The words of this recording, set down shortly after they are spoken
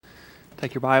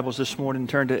Take your Bibles this morning and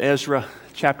turn to Ezra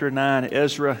chapter 9.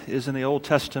 Ezra is in the Old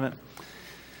Testament.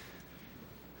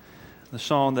 The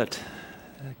song that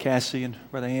Cassie and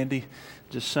Brother Andy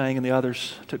just sang and the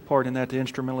others took part in that, the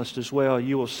instrumentalist as well.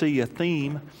 You will see a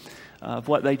theme of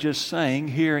what they just sang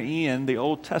here in the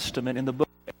Old Testament in the book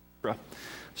of Ezra.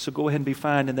 So go ahead and be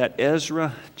finding that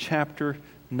Ezra chapter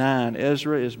 9.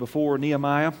 Ezra is before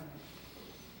Nehemiah,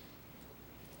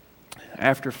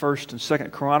 after 1st and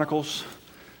 2nd Chronicles.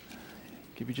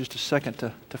 Give you just a second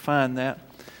to find that.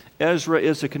 Ezra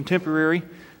is a contemporary.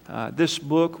 This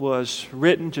book was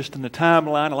written just in the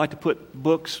timeline. I like to put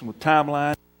books with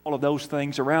timeline, all of those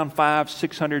things. Around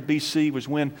 600 BC was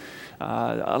when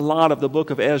a lot of the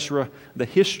book of Ezra, the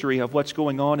history of what's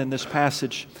going on in this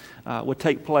passage would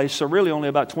take place. So really only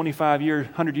about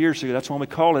 100 years ago, that's when we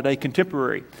call it a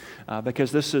contemporary,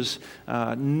 because this is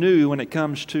new when it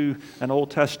comes to an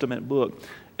Old Testament book.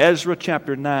 Ezra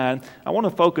chapter 9, I want to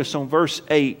focus on verse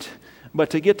 8, but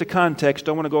to get to context,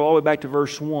 I want to go all the way back to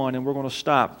verse 1, and we're going to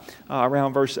stop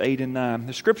around verse 8 and 9.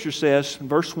 The Scripture says, in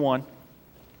verse 1,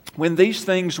 "When these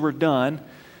things were done,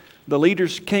 the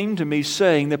leaders came to me,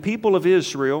 saying, The people of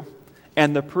Israel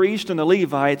and the priests and the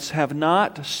Levites have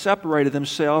not separated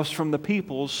themselves from the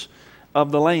peoples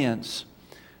of the lands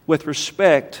with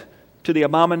respect to the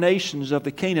abominations of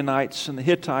the Canaanites and the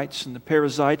Hittites and the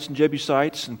Perizzites and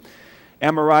Jebusites and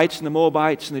Amorites and the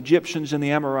Moabites and the Egyptians and the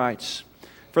Amorites.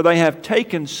 For they have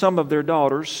taken some of their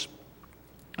daughters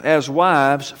as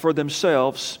wives for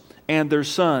themselves and their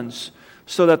sons,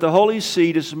 so that the holy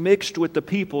seed is mixed with the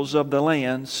peoples of the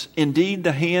lands. Indeed,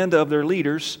 the hand of their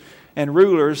leaders and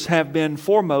rulers have been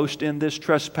foremost in this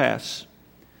trespass."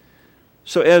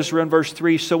 So Ezra in verse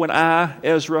 3, "So when I,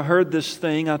 Ezra, heard this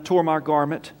thing, I tore my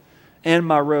garment and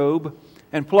my robe,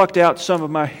 and plucked out some of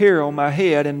my hair on my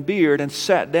head and beard, and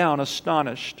sat down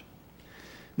astonished.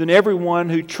 Then everyone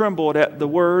who trembled at the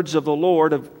words of the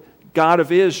Lord of God of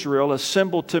Israel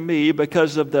assembled to me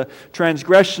because of the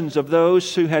transgressions of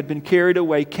those who had been carried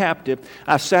away captive.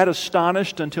 I sat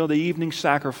astonished until the evening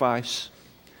sacrifice.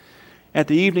 At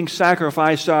the evening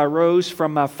sacrifice I arose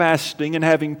from my fasting, and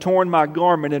having torn my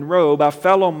garment and robe, I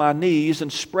fell on my knees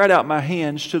and spread out my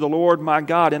hands to the Lord my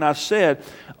God. And I said,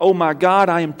 O my God,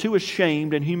 I am too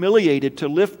ashamed and humiliated to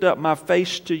lift up my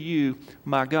face to you,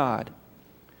 my God.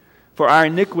 For our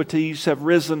iniquities have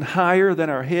risen higher than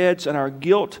our heads, and our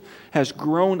guilt has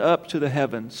grown up to the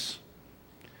heavens.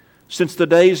 Since the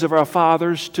days of our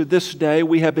fathers to this day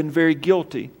we have been very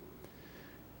guilty.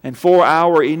 And for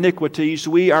our iniquities,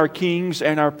 we, our kings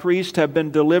and our priests, have been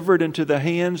delivered into the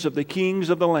hands of the kings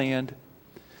of the land,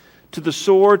 to the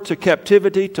sword, to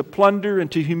captivity, to plunder, and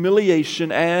to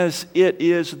humiliation, as it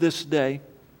is this day."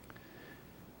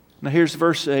 Now here's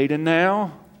verse 8. "And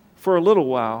now, for a little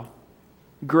while,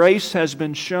 grace has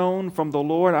been shown from the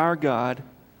Lord our God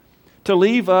to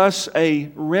leave us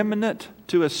a remnant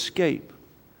to escape,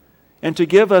 and to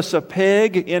give us a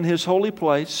peg in His holy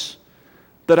place,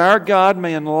 that our God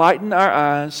may enlighten our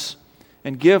eyes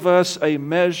and give us a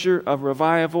measure of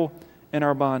revival in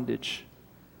our bondage.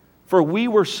 For we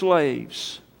were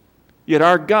slaves, yet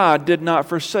our God did not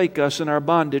forsake us in our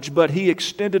bondage, but He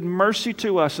extended mercy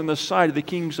to us in the sight of the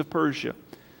kings of Persia,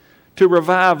 to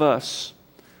revive us,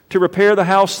 to repair the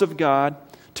house of God,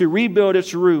 to rebuild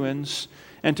its ruins,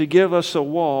 and to give us a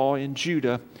wall in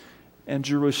Judah and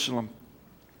Jerusalem."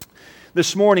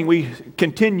 This morning we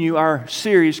continue our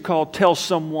series called Tell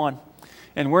Someone,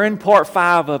 and we're in part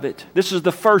 5 of it. This is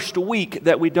the first week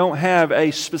that we don't have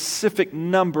a specific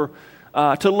number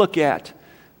to look at.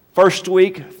 First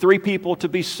week, 3 people to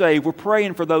be saved. We're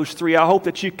praying for those 3. I hope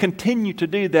that you continue to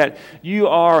do that. You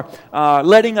are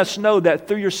letting us know that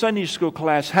through your Sunday school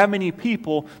class how many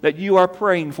people that you are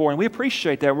praying for, and we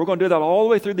appreciate that. We're going to do that all the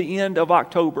way through the end of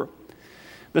October.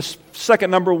 The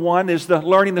second number 1 is the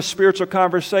learning the spiritual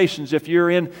conversations. If you're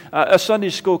in a Sunday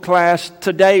school class,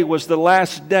 today was the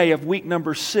last day of week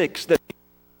number 6 that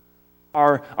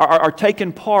are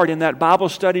taking part in that Bible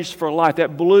Studies for Life,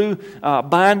 that blue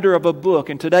binder of a book.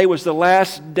 And today was the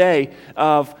last day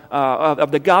of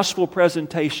the gospel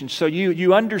presentation. So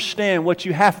you understand what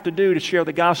you have to do to share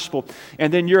the gospel.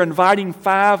 And then you're inviting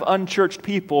 5 unchurched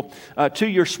people to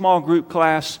your small group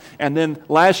class. And then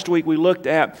last week we looked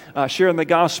at sharing the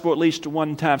gospel at least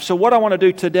one time. So what I want to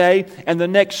do today and the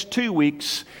next 2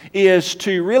 weeks is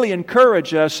to really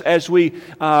encourage us as we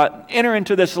enter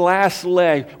into this last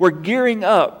leg. We're gearing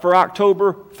up for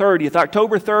October 30th.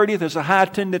 October 30th is a high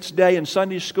attendance day in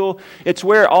Sunday school. It's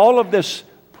where all of this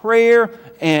prayer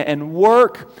and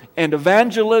work and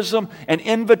evangelism and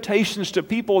invitations to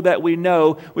people that we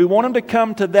know. We want them to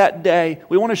come to that day.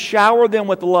 We want to shower them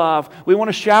with love. We want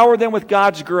to shower them with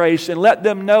God's grace and let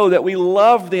them know that we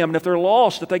love them. And if they're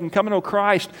lost, that they can come to know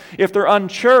Christ. If they're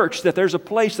unchurched, that there's a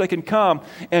place they can come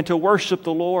and to worship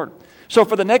the Lord. So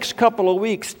for the next couple of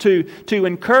weeks, to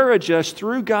encourage us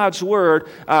through God's Word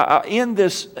in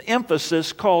this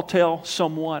emphasis called Tell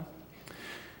Someone.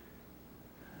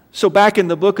 So back in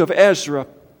the book of Ezra,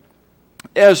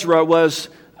 Ezra was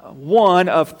one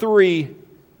of three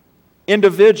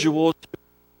individuals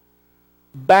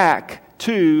back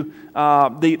to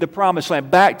the Promised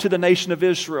Land, back to the nation of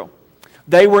Israel.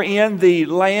 They were in the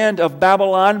land of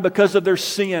Babylon because of their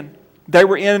sin. They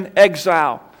were in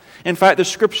exile. In fact, the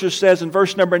Scripture says in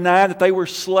verse number 9 that they were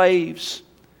slaves.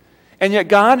 And yet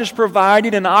God has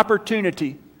provided an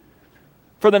opportunity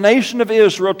for the nation of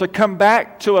Israel to come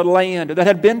back to a land that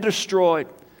had been destroyed.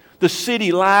 The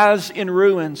city lies in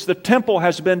ruins. The temple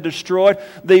has been destroyed.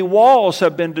 The walls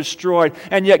have been destroyed.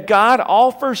 And yet God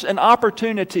offers an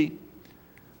opportunity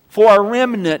for a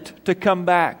remnant to come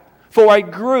back, for a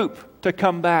group to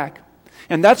come back.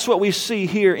 And that's what we see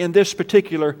here in this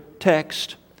particular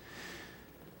text.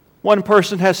 One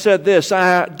person has said this: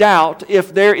 I doubt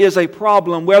if there is a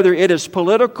problem, whether it is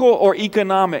political or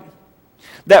economic,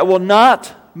 that will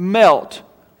not melt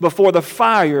before the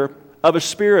fire of a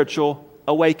spiritual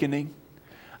awakening.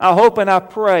 I hope and I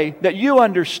pray that you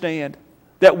understand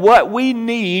that what we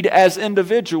need as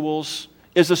individuals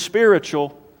is a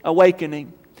spiritual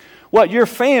awakening. What your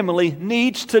family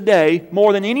needs today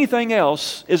more than anything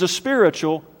else is a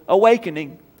spiritual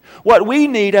awakening. What we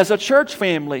need as a church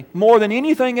family more than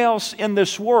anything else in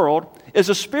this world is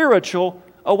a spiritual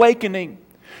awakening.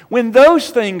 When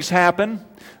those things happen,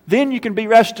 then you can be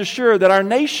rest assured that our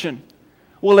nation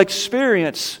will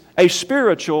experience a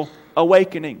spiritual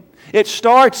awakening. It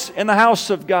starts in the house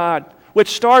of God, which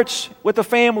starts with the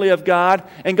family of God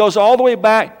and goes all the way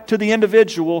back to the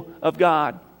individual of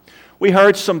God. We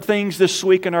heard some things this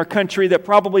week in our country that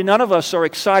probably none of us are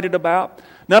excited about.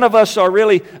 None of us are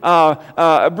really,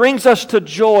 brings us to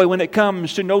joy when it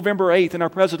comes to November 8th in our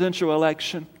presidential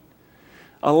election.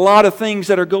 A lot of things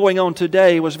that are going on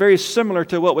today was very similar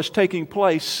to what was taking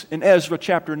place in Ezra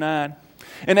chapter 9.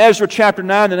 In Ezra chapter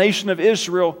 9, the nation of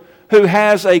Israel, who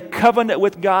has a covenant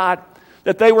with God,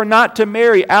 that they were not to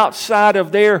marry outside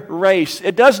of their race.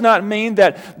 It does not mean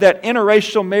that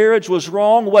interracial marriage was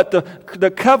wrong. What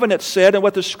the covenant said and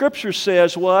what the Scripture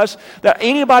says was that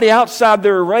anybody outside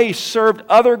their race served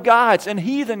other gods and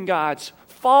heathen gods,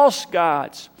 false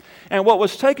gods. And what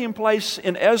was taking place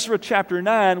in Ezra chapter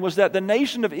 9 was that the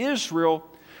nation of Israel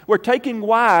were taking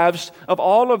wives of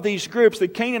all of these groups, the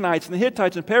Canaanites and the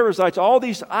Hittites and Perizzites, all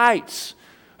these ites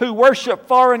who worship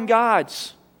foreign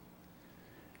gods.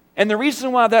 And the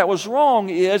reason why that was wrong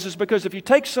is because if you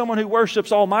take someone who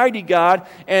worships Almighty God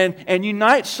and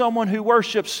unite someone who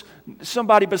worships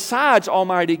somebody besides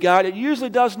Almighty God, it usually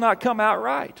does not come out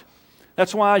right.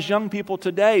 That's why as young people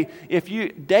today, if you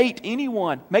date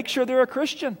anyone, make sure they're a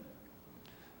Christian.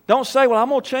 Don't say, well, I'm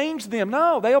going to change them.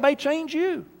 No, they may change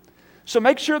you. So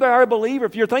make sure they are a believer.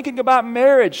 If you're thinking about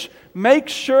marriage, make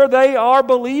sure they are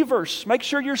believers. Make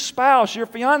sure your spouse, your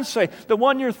fiance, the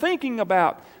one you're thinking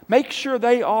about, make sure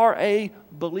they are a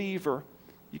believer.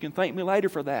 You can thank me later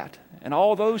for that. And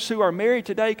all those who are married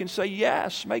today can say,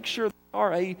 yes, make sure they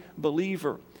are a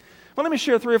believer. Well, let me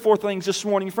share 3 or 4 things this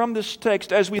morning from this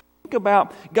text as we think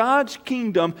about God's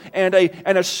kingdom and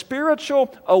a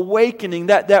spiritual awakening,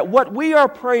 that what we are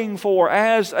praying for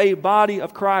as a body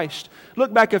of Christ.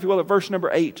 Look back, if you will, at verse number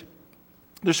 8.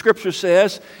 The Scripture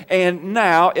says, and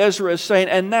now, Ezra is saying,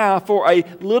 and now for a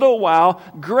little while,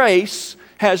 grace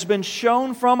has been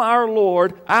shown from our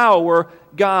Lord, our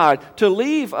God, to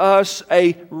leave us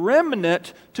a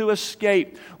remnant to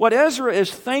escape. What Ezra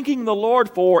is thanking the Lord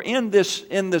for in this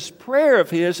prayer of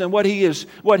his, and what he is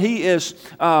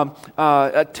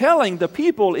telling the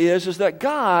people is that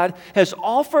God has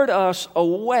offered us a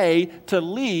way to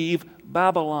leave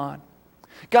Babylon.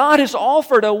 God has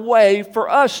offered a way for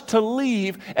us to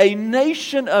leave a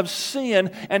nation of sin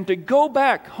and to go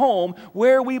back home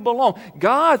where we belong.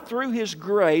 God, through His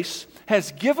grace,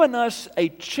 has given us a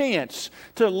chance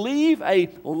to leave a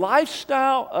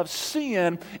lifestyle of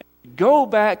sin, go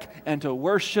back and to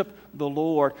worship the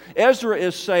Lord. Ezra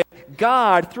is saying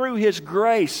God, through His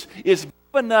grace, is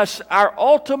given us our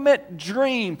ultimate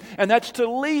dream, and that's to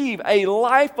leave a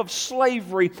life of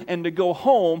slavery and to go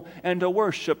home and to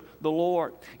worship the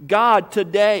Lord. God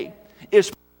today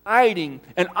is providing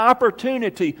an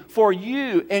opportunity for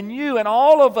you and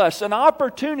all of us, an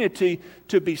opportunity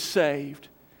to be saved.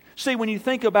 See, when you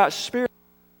think about spiritual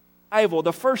revival,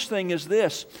 the first thing is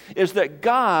this, is that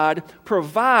God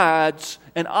provides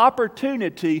an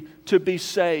opportunity to be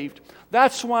saved.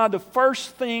 That's why the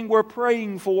first thing we're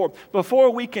praying for, before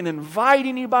we can invite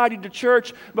anybody to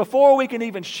church, before we can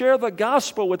even share the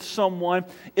gospel with someone,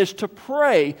 is to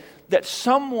pray that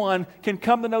someone can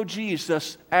come to know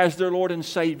Jesus as their Lord and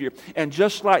Savior. And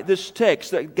just like this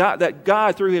text, that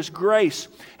God through His grace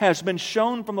has been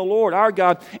shown from the Lord our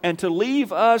God, and to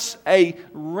leave us a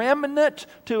remnant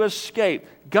to escape.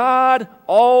 God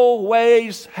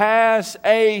always has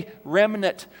a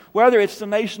remnant. Whether it's the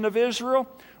nation of Israel,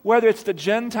 whether it's the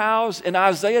Gentiles in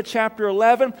Isaiah chapter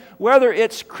 11, whether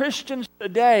it's Christians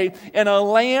today in a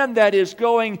land that is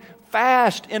going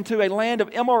fast into a land of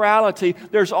immorality,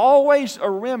 there's always a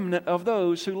remnant of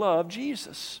those who love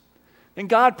Jesus. And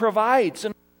God provides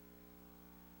an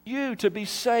opportunity for you to be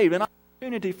saved, an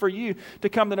opportunity for you to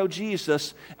come to know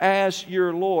Jesus as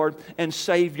your Lord and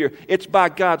Savior. It's by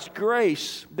God's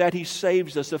grace that He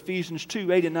saves us. Ephesians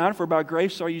 2:8-9, for by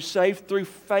grace are you saved through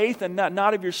faith, and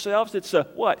not of yourselves. It's a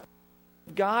what?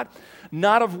 God,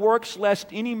 not of works, lest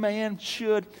any man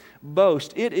should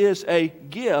boast. It is a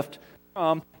gift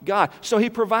from God. So He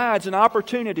provides an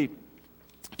opportunity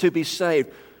to be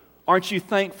saved. Aren't you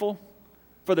thankful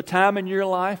for the time in your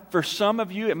life? For some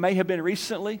of you, it may have been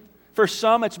recently. For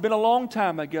some, it's been a long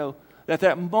time ago.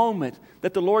 That moment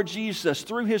that the Lord Jesus,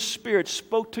 through His Spirit,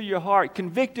 spoke to your heart,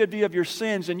 convicted you of your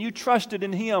sins, and you trusted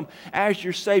in Him as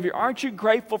your Savior. Aren't you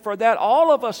grateful for that?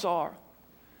 All of us are.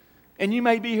 And you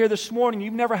may be here this morning,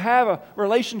 you've never had a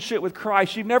relationship with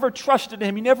Christ, you've never trusted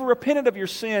Him, you never repented of your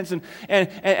sins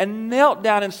and knelt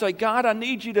down and said, God, I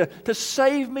need you to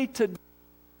save me today.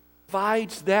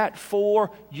 Provides that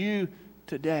for you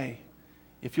today.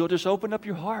 If you'll just open up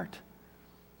your heart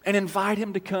and invite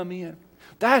Him to come in.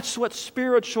 That's what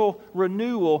spiritual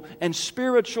renewal and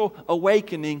spiritual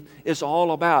awakening is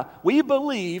all about. We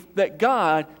believe that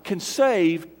God can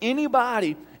save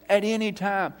anybody at any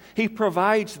time. He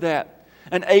provides that.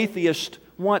 An atheist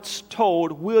once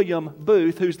told William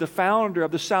Booth, who's the founder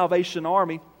of the Salvation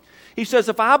Army, he says,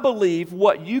 if I believe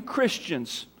what you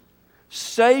Christians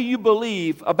say you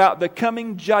believe about the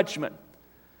coming judgment,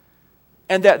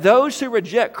 and that those who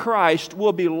reject Christ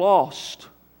will be lost,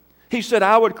 he said,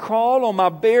 I would crawl on my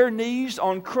bare knees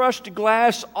on crushed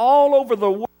glass all over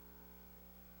the world,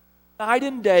 night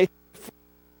and day,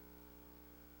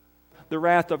 the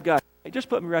wrath of God. Hey, just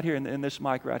put me right here in this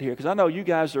mic right here, because I know you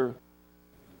guys are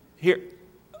here.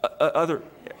 Other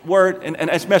word, and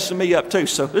it's messing me up too,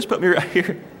 so just put me right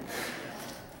here.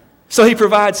 So He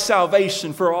provides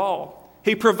salvation for all.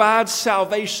 He provides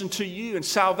salvation to you and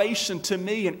salvation to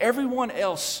me and everyone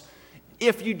else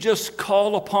if you just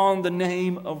call upon the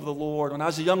name of the Lord. When I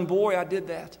was a young boy, I did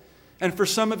that. And for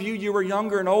some of you, you were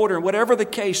younger and older, whatever the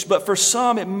case. But for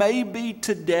some, it may be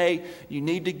today you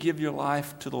need to give your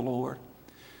life to the Lord.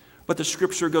 But the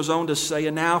Scripture goes on to say,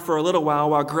 and now for a little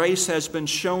while grace has been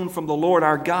shown from the Lord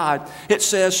our God, it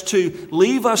says to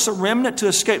leave us a remnant to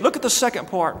escape. Look at the second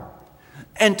part.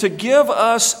 And to give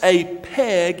us a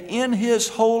peg in His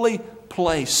holy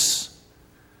place.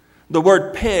 The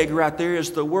word peg right there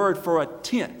is the word for a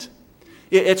tent.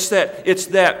 It's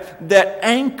that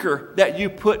anchor that you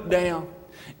put down.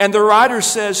 And the writer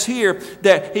says here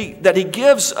that he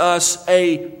gives us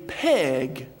a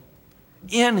peg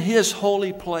in His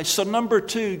holy place. So number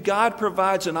 2, God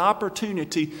provides an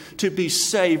opportunity to be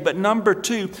saved. But number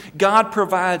 2, God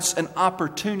provides an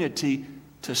opportunity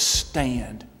to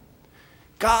stand.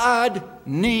 God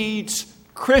needs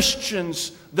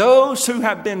Christians, those who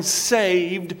have been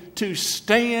saved, to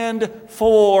stand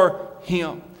for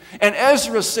Him. And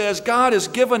Ezra says God has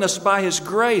given us by His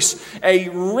grace a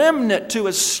remnant to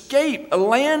escape a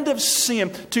land of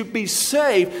sin, to be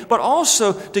saved, but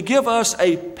also to give us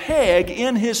a peg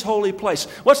in His holy place.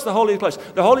 What's the holy place?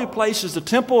 The holy place is the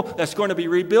temple that's going to be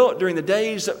rebuilt during the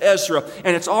days of Ezra.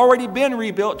 And it's already been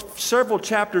rebuilt several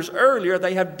chapters earlier.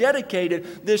 They have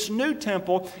dedicated this new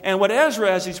temple. And what Ezra,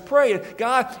 as he's praying,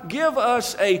 God, give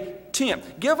us a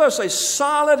tent. Give us a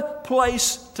solid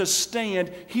place to stand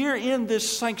here in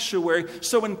this sanctuary,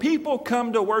 so when people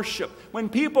come to worship, when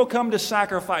people come to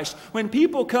sacrifice, when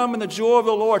people come in the joy of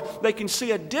the Lord, they can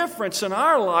see a difference in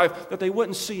our life that they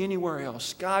wouldn't see anywhere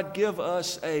else. God, give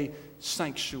us a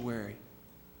sanctuary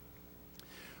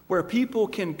where people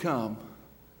can come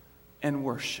and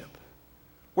worship,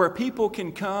 where people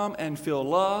can come and feel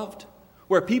loved,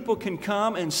 where people can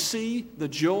come and see the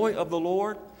joy of the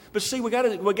Lord. But see, we've got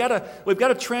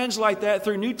to translate that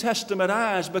through New Testament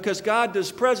eyes, because God's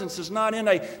presence is not in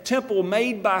a temple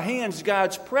made by hands.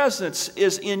 God's presence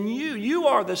is in you. You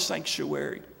are the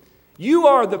sanctuary. You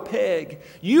are the peg.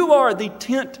 You are the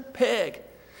tent peg.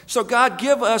 So God,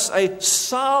 give us a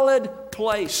solid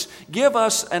place. Give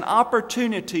us an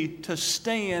opportunity to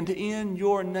stand in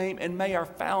your name, and may our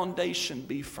foundation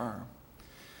be firm.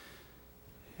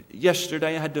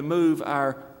 Yesterday I had to move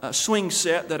our swing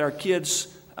set that our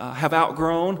kids have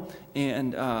outgrown,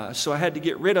 and so I had to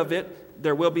get rid of it.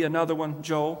 There will be another one,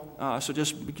 Joel, so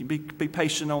just be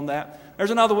patient on that.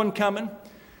 There's another one coming.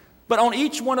 But on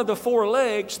each one of the four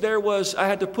legs, I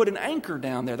had to put an anchor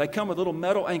down there. They come with little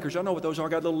metal anchors. I know what those are.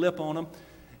 Got a little lip on them.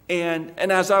 And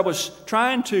as I was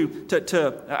trying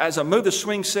as I moved the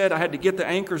swing set, I had to get the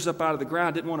anchors up out of the ground.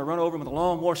 I didn't want to run over them with a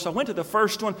lawnmower. So I went to the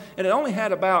first one, and it only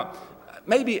had about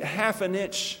maybe half an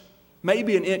inch,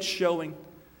 maybe an inch showing.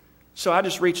 So I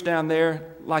just reached down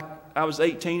there like I was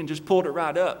 18 and just pulled it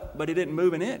right up. But it didn't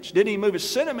move an inch. Didn't even move a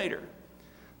centimeter.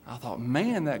 I thought,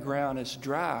 man, that ground is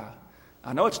dry.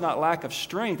 I know it's not lack of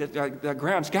strength. The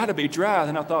ground's got to be dry.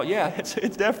 Then I thought, yeah, it's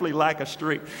definitely lack of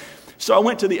strength. So I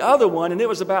went to the other one, and it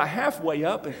was about halfway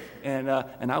up, and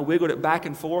I wiggled it back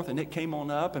and forth, and it came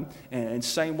on up. And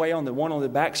same way on the one on the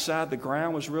back side, the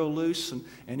ground was real loose,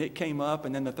 and it came up.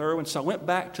 And then the third one. So I went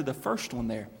back to the first one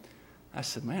there. I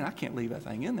said, man, I can't leave that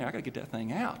thing in there. I got to get that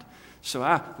thing out. So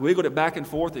I wiggled it back and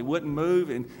forth. It wouldn't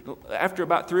move. And after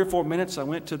about 3 or 4 minutes, I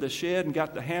went to the shed and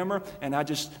got the hammer, and I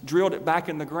just drilled it back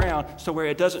in the ground so where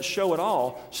it doesn't show at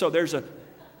all. So there's a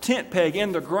tent peg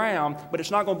in the ground, but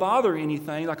it's not going to bother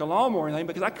anything like a lawnmower or anything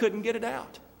because I couldn't get it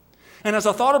out. And as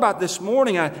I thought about this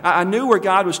morning, I knew where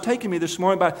God was taking me this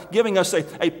morning by giving us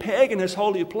a peg in His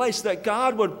holy place, that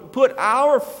God would put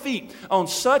our feet on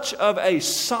such of a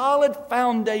solid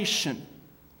foundation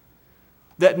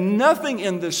that nothing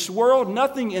in this world,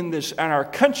 nothing in our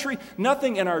country,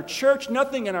 nothing in our church,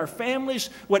 nothing in our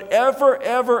families would ever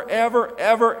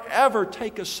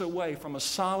take us away from a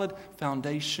solid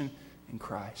foundation in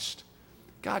Christ.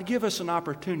 God, give us an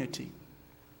opportunity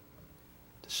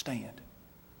to stand.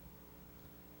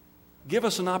 Give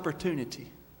us an opportunity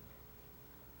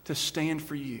to stand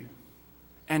for you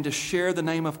and to share the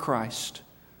name of Christ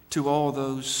to all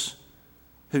those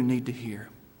who need to hear.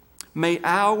 May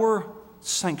our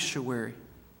sanctuary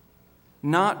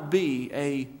not be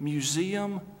a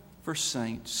museum for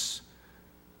saints,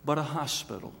 but a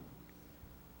hospital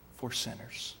for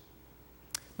sinners.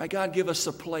 May God give us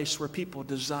a place where people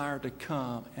desire to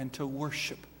come and to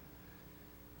worship,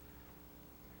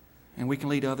 and we can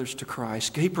lead others to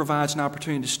Christ. He provides an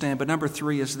opportunity to stand. But number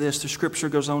 3 is this. The Scripture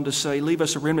goes on to say, leave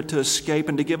us a remnant to escape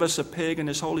and to give us a peg in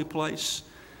His holy place,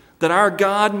 that our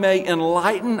God may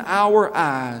enlighten our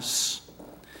eyes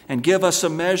and give us a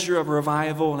measure of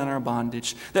revival in our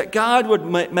bondage. That God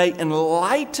may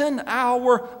enlighten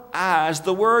our eyes.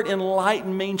 The word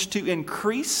enlighten means to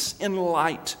increase in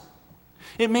light.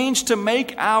 It means to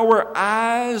make our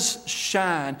eyes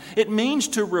shine. It means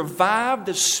to revive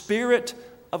the spirit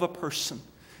of a person.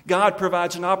 God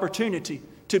provides an opportunity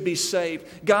to be saved.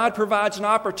 God provides an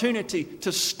opportunity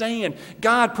to stand.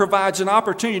 God provides an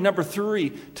opportunity, number 3,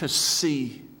 to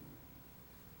see.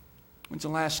 When's the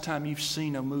last time you've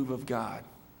seen a move of God?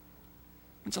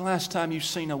 When's the last time you've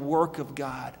seen a work of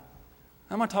God?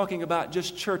 I'm not talking about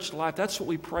just church life. That's what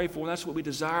we pray for. That's what we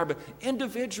desire. But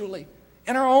individually,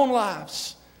 in our own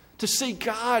lives, to see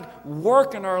God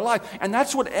work in our life. And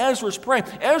that's what Ezra's praying.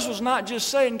 Ezra's not just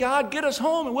saying, God, get us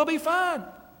home and we'll be fine.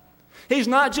 He's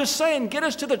not just saying, get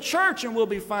us to the church and we'll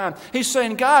be fine. He's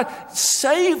saying, God,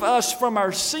 save us from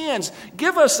our sins.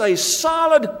 Give us a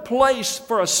solid place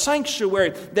for a sanctuary,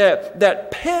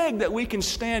 that peg that we can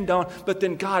stand on. But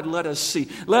then, God, let us see.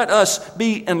 Let us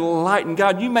be enlightened.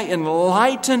 God, you may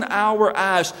enlighten our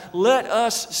eyes. Let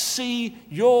us see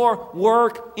your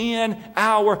work in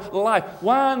our life.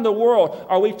 Why in the world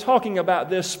are we talking about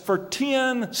this for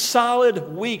 10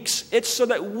 solid weeks? It's so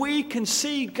that we can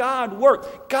see God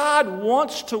work. God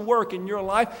wants to work in your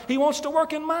life. He wants to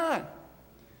work in mine.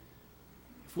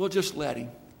 If we'll just let Him.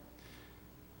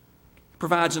 He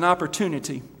provides an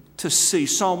opportunity to see.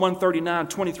 Psalm 139,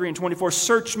 23 and 24.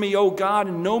 Search me, O God,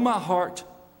 and know my heart.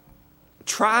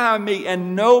 Try me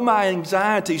and know my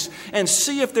anxieties, and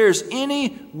see if there's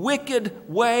any wicked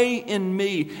way in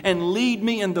me, and lead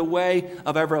me in the way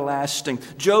of everlasting.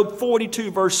 Job 42,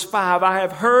 verse 5. I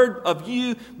have heard of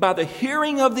you by the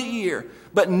hearing of the ear,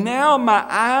 but now my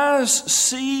eyes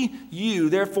see you.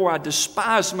 Therefore I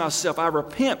despise myself. I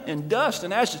repent in dust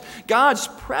and ashes. God's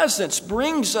presence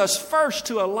brings us first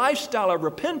to a lifestyle of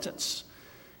repentance,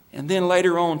 and then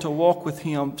later on to walk with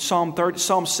Him. Psalm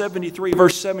 73,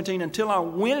 verse 17. Until I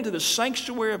went into the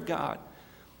sanctuary of God,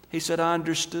 he said, I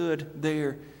understood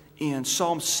there in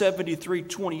Psalm 73,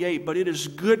 28. But it is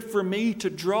good for me to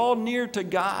draw near to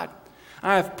God.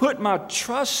 I have put my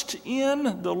trust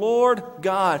in the Lord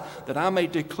God that I may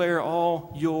declare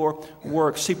all your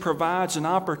works. He provides an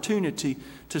opportunity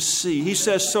to see. He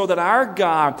says, so that our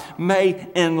God may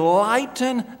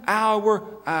enlighten our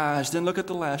eyes. Then look at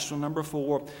the last one, number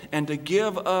 4. And to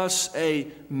give us a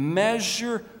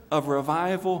measure of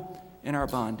revival in our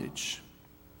bondage.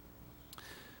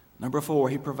 Number 4,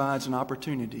 He provides an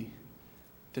opportunity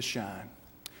to shine.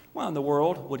 Why in the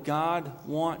world would God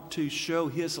want to show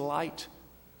His light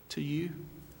to you?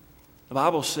 The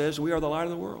Bible says we are the light of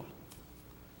the world.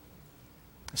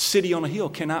 A city on a hill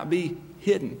cannot be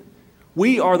hidden.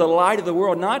 We are the light of the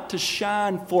world, not to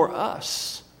shine for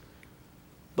us,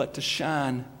 but to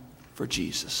shine for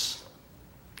Jesus.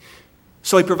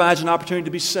 So He provides an opportunity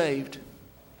to be saved,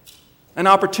 an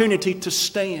opportunity to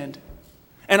stand,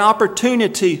 an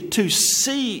opportunity to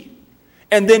see.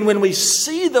 And then when we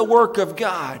see the work of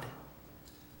God,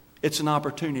 it's an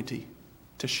opportunity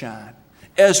to shine.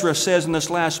 Ezra says in this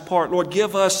last part, Lord,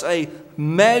 give us a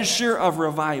measure of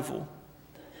revival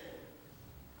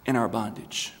in our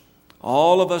bondage.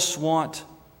 All of us want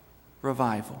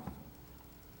revival.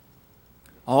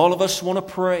 All of us want to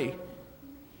pray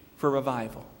for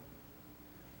revival.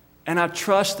 And I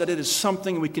trust that it is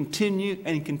something we continue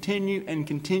and continue and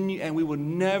continue, and we will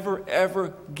never,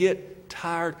 ever get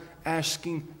tired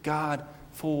asking God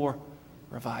for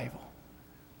revival.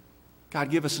 God,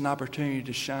 give us an opportunity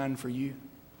to shine for you.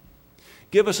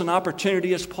 Give us an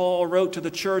opportunity, as Paul wrote to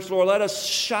the church, Lord, let us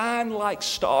shine like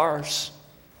stars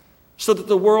so that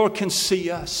the world can see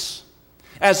us.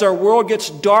 As our world gets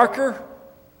darker,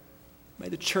 may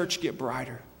the church get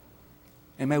brighter,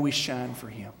 and may we shine for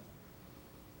Him.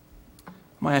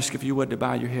 I'm going to ask if you would to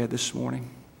bow your head this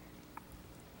morning.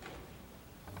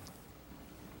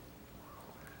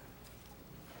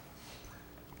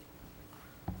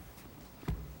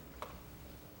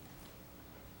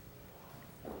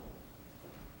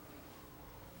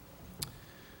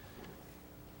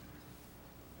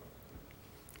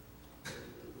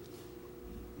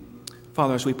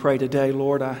 Father, as we pray today,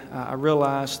 Lord, I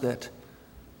realize that,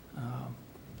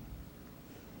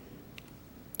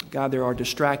 God, there are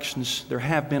distractions. There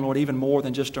have been, Lord, even more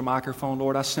than just a microphone.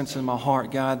 Lord, I sense in my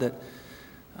heart, God, that,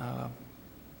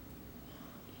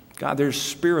 God, there's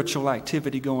spiritual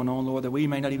activity going on, Lord, that we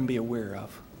may not even be aware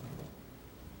of.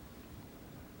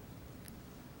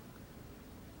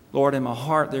 Lord, in my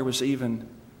heart there was even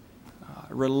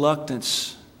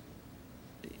reluctance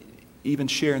even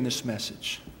sharing this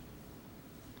message.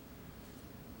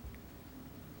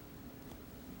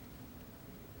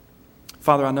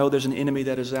 Father, I know there's an enemy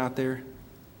that is out there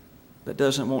that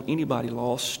doesn't want anybody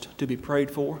lost to be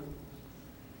prayed for.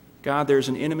 God, there's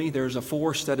an enemy, there's a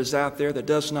force that is out there that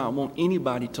does not want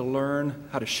anybody to learn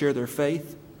how to share their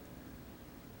faith.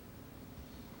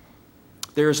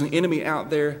 There is an enemy out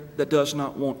there that does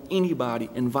not want anybody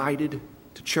invited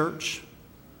to church.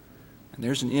 And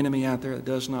there's an enemy out there that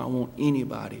does not want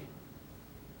anybody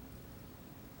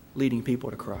leading people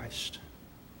to Christ.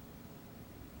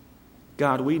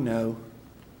 God, we know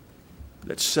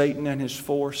that Satan and his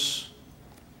force,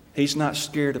 he's not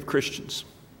scared of Christians.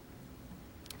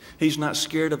 He's not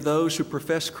scared of those who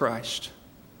profess Christ.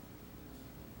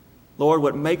 Lord,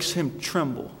 what makes him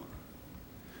tremble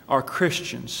are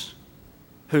Christians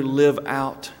who live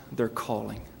out their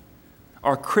calling.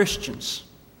 Are Christians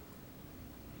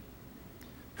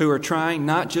who are trying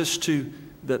not just to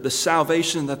the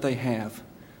salvation that they have,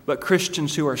 but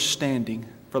Christians who are standing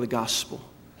for the gospel.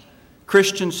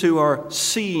 Christians who are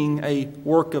seeing a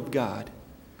work of God.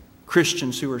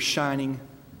 Christians who are shining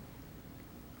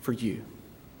for you.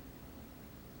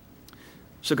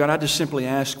 So God, I just simply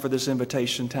ask for this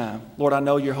invitation time. Lord, I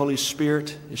know your Holy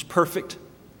Spirit is perfect.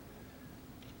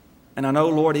 And I know,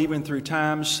 Lord, even through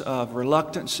times of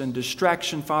reluctance and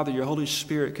distraction, Father, your Holy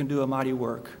Spirit can do a mighty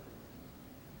work.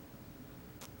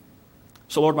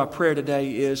 So, Lord, my prayer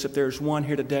today is if there's one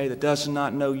here today that does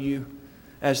not know you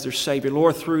as their Savior,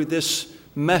 Lord, through this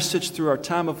message, through our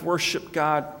time of worship,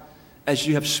 God, as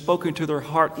you have spoken to their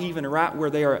heart, even right where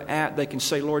they are at, they can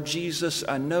say, Lord Jesus,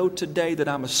 I know today that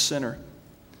I'm a sinner.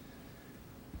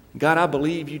 God, I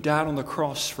believe you died on the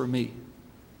cross for me.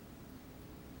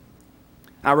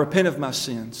 I repent of my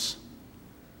sins.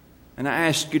 And I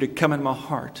ask you to come in my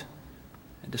heart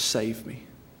and to save me.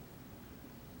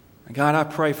 And God, I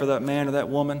pray for that man or that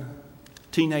woman,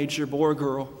 teenager, boy or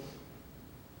girl,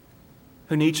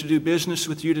 who needs to do business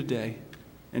with you today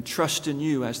and trust in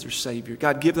you as their Savior.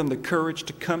 God, give them the courage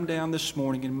to come down this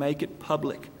morning and make it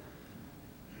public.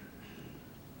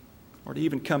 Or to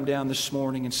even come down this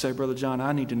morning and say, Brother John,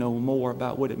 I need to know more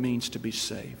about what it means to be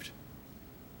saved.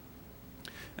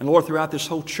 And Lord, throughout this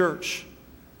whole church,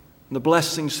 And the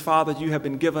blessings, Father, you have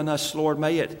been given us, Lord,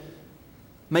 may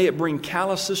it bring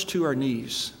calluses to our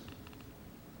knees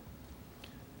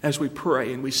as we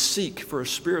pray and we seek for a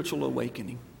spiritual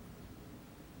awakening.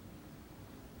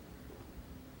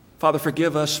 Father,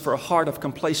 forgive us for a heart of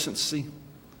complacency.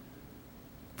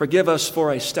 Forgive us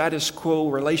for a status quo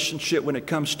relationship when it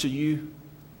comes to you.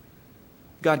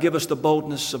 God, give us the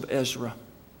boldness of Ezra,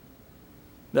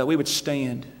 that we would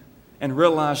stand and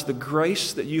realize the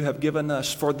grace that you have given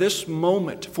us for this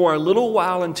moment, for a little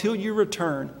while until you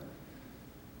return.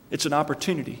 It's an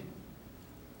opportunity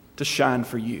to shine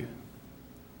for you.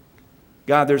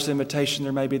 God, there's an invitation.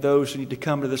 There may be those who need to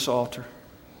come to this altar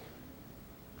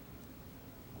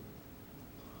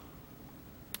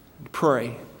and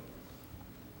pray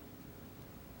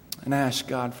and ask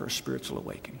God for a spiritual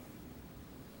awakening.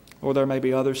 Or there may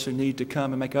be others who need to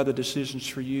come and make other decisions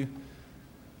for you.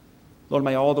 Lord,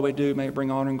 may all that we do, may it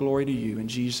bring honor and glory to you. In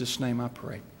Jesus' name I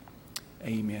pray.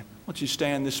 Amen. Won't you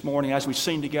stand this morning as we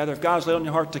sing together? If God's laid on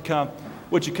your heart to come,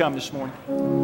 would you come this morning?